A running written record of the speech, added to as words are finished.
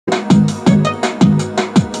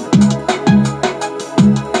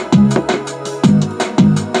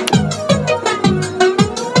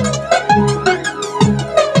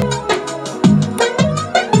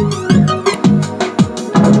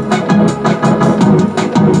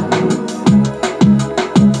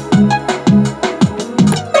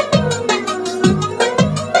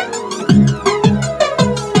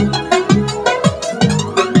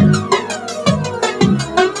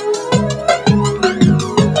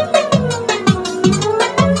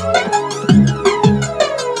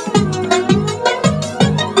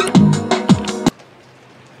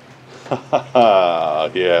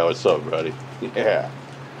What's up, buddy? Yeah.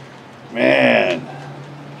 Man.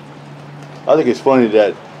 I think it's funny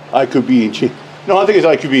that I could be in I think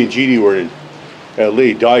I could be in GD or in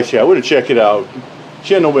Lady Dice. I would have checked it out.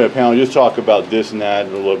 She had nobody on the panel, just talk about this and that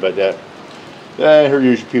and a little bit of that. Her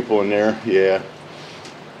usual people in there, yeah.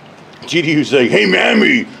 GD was like, hey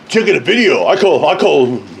Mammy, check out the video. I call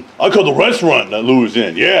the restaurant that Lou was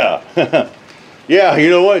in. Yeah. Yeah,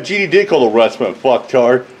 you know what? GD did call the restaurant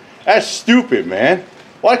fucktard. That's stupid, man.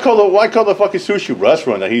 Why call the fucking sushi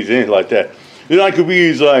restaurant that he's in like that? Then I could be,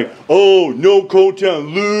 he's like, oh, no contact,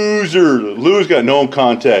 loser. Lou's got no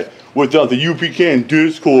contact without the UPK and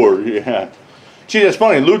Discord. Yeah. Gee, that's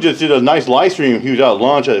funny. Lou just did a nice live stream. He was out at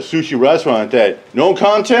lunch at a sushi restaurant that, no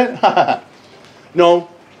content? No.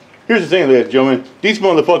 Here's the thing, ladies and gentlemen. These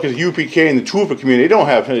motherfuckers, UPK and the Twoofa community,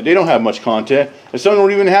 they don't have much content. And some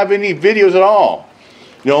don't even have any videos at all.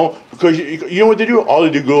 You know, because you know what they do? All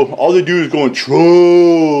they do is go and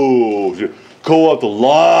trolls, call out the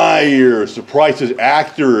liars, the prices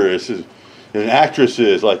actresses and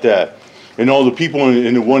actresses like that. And all the people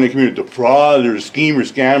in the one community, the fraudsters,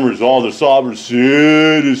 schemers, scammers, all the sovereign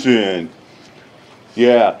citizen.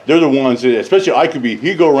 Yeah, they're the ones that, especially I could be,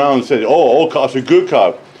 he'd go around and say, oh, all cops are good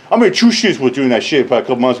cops. I mean, True Shits was doing that shit probably a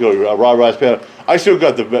couple months ago, Rob Rice panel. I still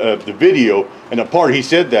got the video, and the part he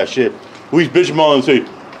said that shit. He's bitching on and say,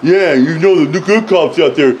 yeah, you know the good cops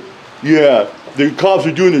out there, yeah, the cops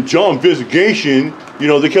are doing the job investigation, you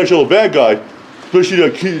know, they catch all the bad guys, especially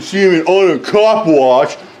that see him on a cop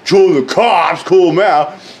watch, troll the cops, call them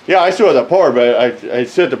out. Yeah, I still have that part, but I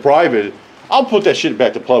said to private, I'll put that shit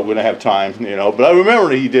back to plug when I have time, you know, but I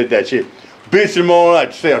remember that he did that shit. Bitch him on,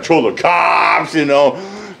 I'd say I troll the cops, you know,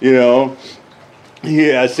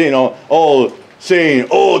 yeah, saying saying,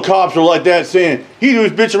 oh, the cops are like that, saying, he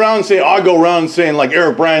was bitch around and saying, I go around saying, like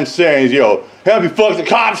Eric Brand saying, yo, happy fuck the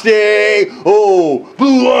cops day, oh,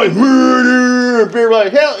 blue lives murder, and beer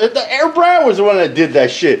like, hell, Eric Brand was the one that did that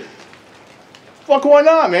shit. Fuck, why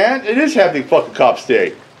not, man? It is happy fuck the cops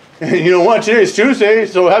day. And you know what, today is Tuesday,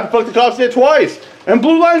 so happy fuck the cops day twice. And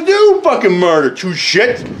blue lives do fucking murder, true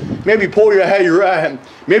shit. Maybe pull your head,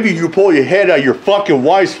 maybe you pull your head out of your fucking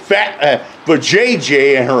wife's fat for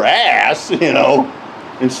JJ and her ass, you know,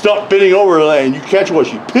 and stop bending over and you catch what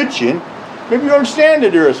she's pitching. Maybe you understand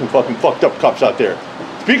that there are some fucking fucked up cops out there.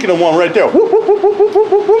 Speaking of one right there, whoop, whoop, whoop, whoop, whoop,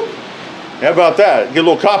 whoop, whoop. How about that? Get a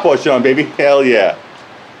little cop watch on, baby. Hell yeah.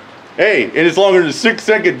 Hey, and it's longer than 6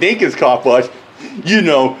 second Dinkus cop watch. You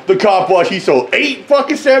know, the cop watch, he sold 8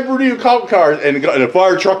 fucking celebrity cop cars and a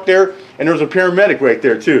fire truck there, and there was a paramedic right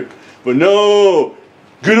there too. But no,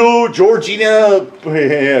 good old Georgina,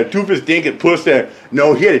 doofus Dinkus puss that.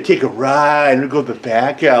 No, he had to take a ride and go to the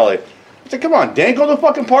back alley. I said, come on, Dan, go to the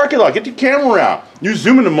fucking parking lot, get the camera out. You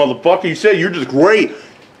zooming the motherfucker, you say you're just great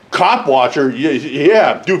cop watcher.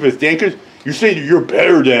 Yeah, doofus Dinkus. You say you're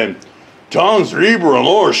better than Tom Reaper and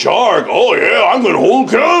Laura Shark. Oh yeah, I'm gonna hold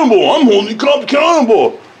accountable. I'm holding cops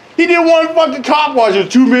accountable. He did one fucking cop watch that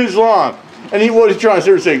was 2 minutes long. And he was trying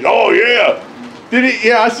to say, oh yeah. Did he?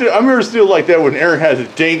 Yeah, I remember still like that when Aaron has a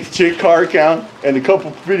Dank chick car account and a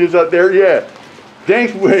couple videos out there. Yeah.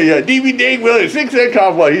 Dank, DB Dank, well, 6 second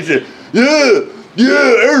cop watch. He said, yeah,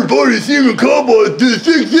 everybody's seeing cop watch, did a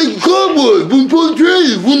 6 second cop watch from Punk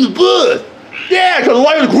Train from the bus. Yeah, because the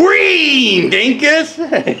light was green, Dinkus.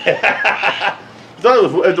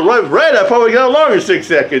 If the light was red, I probably got a longer 6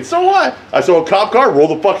 seconds. So what? I saw a cop car, roll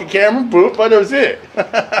the fucking camera, boop, but that was it.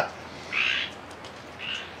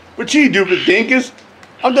 But gee, doofus Dinkus,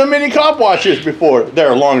 I've done many cop watches before.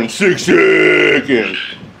 They're longer than 6 seconds.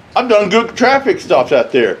 I've done good traffic stops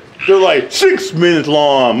out there. They're like 6 minutes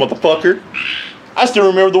long, motherfucker. I still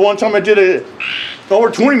remember the one time I did a over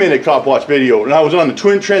 20-minute cop watch video, and I was on the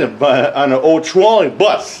twin train on an old trolley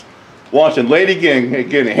bus, watching lady getting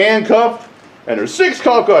handcuffed, and there's 6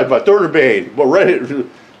 cop cars by Third Bay, but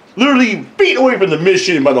literally feet away from the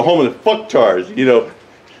mission by the home of the fucktards, you know.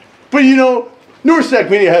 But you know, Norsack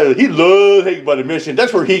Media he loves Hate by the Mission.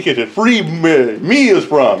 That's where he gets his free meals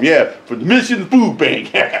from. Yeah, from the Mission Food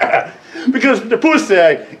Bank. Because the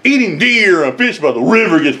pussy eating deer and fish by the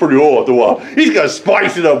river gets pretty old after a while. He's got to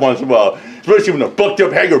spice it up once in a while. Especially when the fucked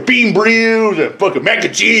up hanger bean burritos and fucking mac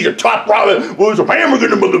and cheese or top ramen with some hamburger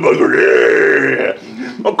in the motherfucker.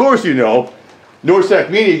 Yeah. Of course, you know, Norsack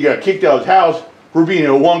Media got kicked out of his house for being a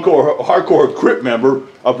hardcore Crip member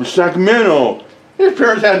up in Sacramento. His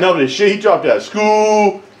parents had enough of this shit. He dropped out of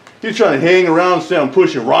school. He's trying to hang around,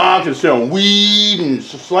 pushing rocks and selling weed and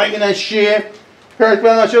slanging that shit. Parents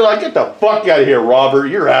found that shit like, get the fuck out of here, Robert.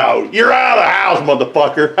 You're out. You're out of the house,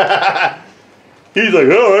 motherfucker. He's like,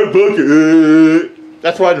 all right, fuck it.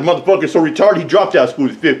 That's why the motherfucker's so retarded. He dropped out of school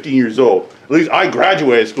at 15 years old. At least I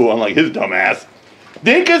graduated school, unlike his dumb ass.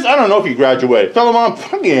 Dinkus, I don't know if he graduated. Fellow mom,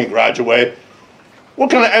 fuck, he ain't graduated. What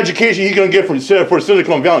kind of education he gonna get from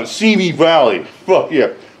Silicon Valley, Simi Valley? Fuck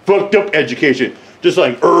yeah, fucked up education. Just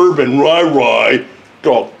like Herb and Rai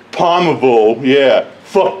called Palmerville, yeah.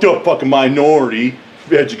 Fucked up fucking minority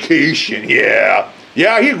education, yeah.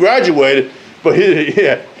 Yeah, he graduated, but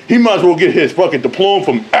he might as well get his fucking diploma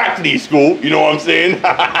from Acne School, you know what I'm saying?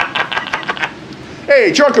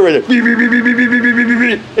 Hey, trucker right there. Beep, beep, beep, beep, beep, beep, beep, beep,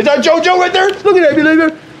 beep. Is that JoJo right there? Look at that, beep,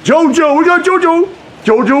 beep. JoJo, we got JoJo.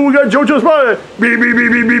 JoJo, we got JoJo spotted. Beep, beep,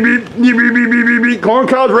 beep, beep, beep, beep, beep, beep, beep, beep, beep, beep. Corn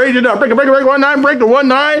clouds raging now. Break, 19, break the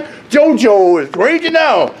 19. JoJo is raging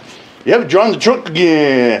now. Yep, drawing the truck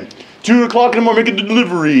again. 2 o'clock in the morning, making the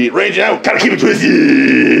delivery. Raging out, gotta keep it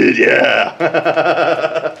twisted.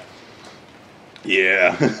 Yeah.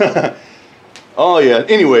 Yeah. Oh, yeah.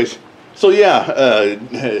 Anyways, so yeah,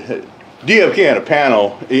 DFK had a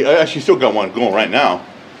panel. He actually still got one going right now.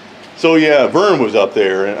 So yeah, Vern was up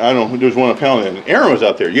there, and I don't know, there was one on the panel, and Aaron was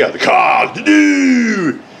up there. Yeah, the cogs, the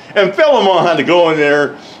dude! And Philemon had to go in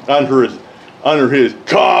there under his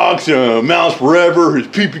cogs, Mouse Forever, his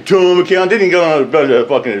PP Tom account. Didn't go on the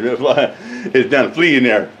fucking his down flea in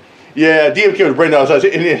there. Yeah, DFK was bringing outside,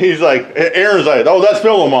 and he's like, Aaron's like, oh, that's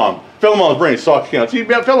Philemon. Philemon's bringing stock accounts. See,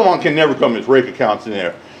 Philemon can never come in his rake accounts in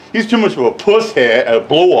there. He's too much of a puss head, a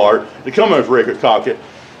blowhard, to come in his rake stock account.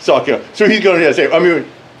 So he's going to say, I mean,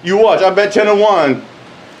 you watch, I bet 10-1,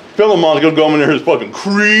 Philemon's going to go in there his fucking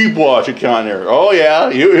creep watch account there. Oh yeah,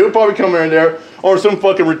 he'll probably come in there, or some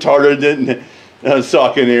fucking retarded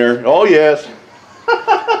sock in there. Oh yes.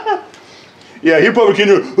 Yeah, he probably can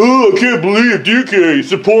do, oh, I can't believe DK is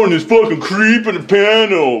supporting this fucking creep in the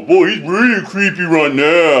panel. Boy, he's really creepy right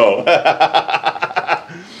now.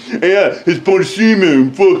 Yeah, his buddy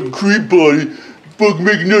Seaman, fucking creep buddy, fucking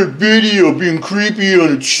making another video being creepy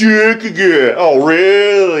on a chick again. Oh,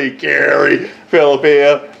 really, Gary?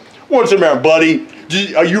 Philip, what's the matter, buddy?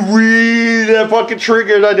 Are you really that fucking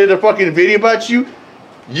triggered I did a fucking video about you?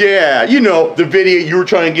 Yeah, you know, the video you were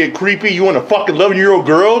trying to get creepy, you want a fucking 11-year-old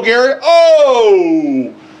girl, Gary?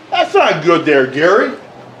 Oh, that's not good there, Gary.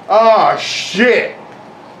 Ah, shit.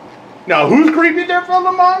 Now, who's creepy there,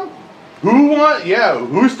 Philemon?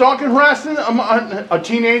 Who's stalking, harassing a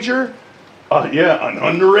teenager? Yeah, an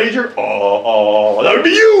underager? Oh, that would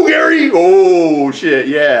be you, Gary. Oh, shit,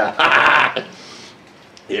 yeah.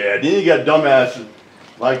 Yeah, then you got dumbasses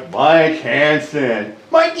like Mike Hansen.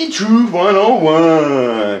 Mikey Truth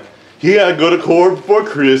 101. He had to go to court before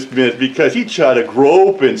Christmas because he tried to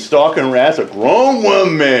grope and stalk and harass a grown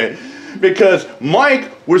woman. Because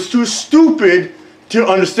Mike was too stupid to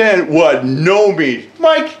understand what no means.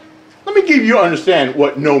 Mike, let me give you understand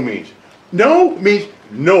what no means. No means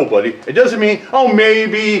nobody. It doesn't mean, oh,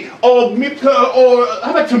 maybe, oh, or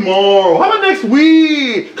how about tomorrow? How about next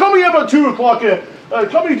week? Call me up at 2 o'clock.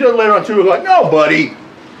 Call me later on 2 o'clock. No, buddy.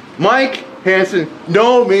 Mike Hansen,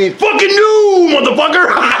 no means fucking no, motherfucker.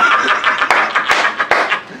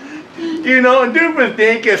 You know, and doofus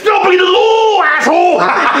think it's stop being the law, asshole.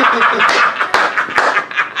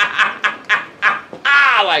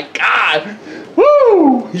 Oh my God.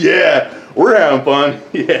 Woo! Yeah, we're having fun.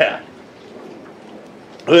 Yeah.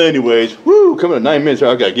 Anyways, woo, coming at 9 minutes,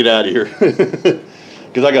 I gotta get out of here.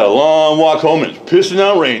 Because I got a long walk home and it's pissing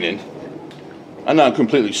out raining. I'm not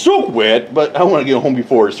completely soaked wet, but I want to get home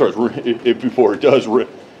before it starts, before it does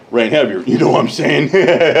rain heavier. You know what I'm saying?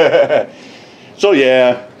 So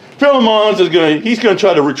yeah, Philemon's he's gonna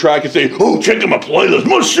try to retract and say, oh, check out my playlist,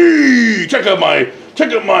 must see. Check out my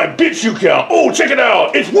BitChute count. Oh, check it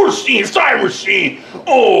out. It's worth seeing, cyber scene.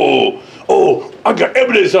 Oh, I got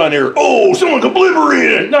evidence on there. Oh, someone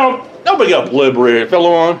obliterated. No, nobody got obliterated,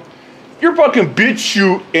 Philemon. Your fucking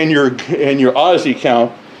BitChute and your Odyssey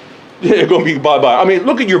account, they're gonna be bye-bye. I mean,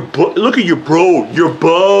 look at your bro, your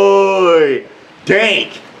boy,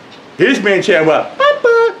 Dank. His man chat about,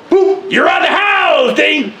 boop, you're out the house,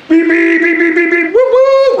 Dank. Beep, beep, beep, beep, beep, beep, woo,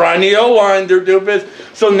 woo. Ronnie O1, they're doing.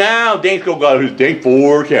 So now Dank's got his Dank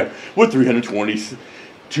 4 account with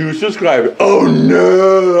 322 subscribers. Oh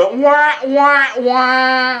no! Wah wah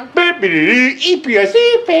wah. EPS.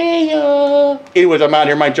 Anyways, I'm out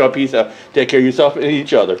here. My job. Peace out. Take care of yourself and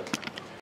each other.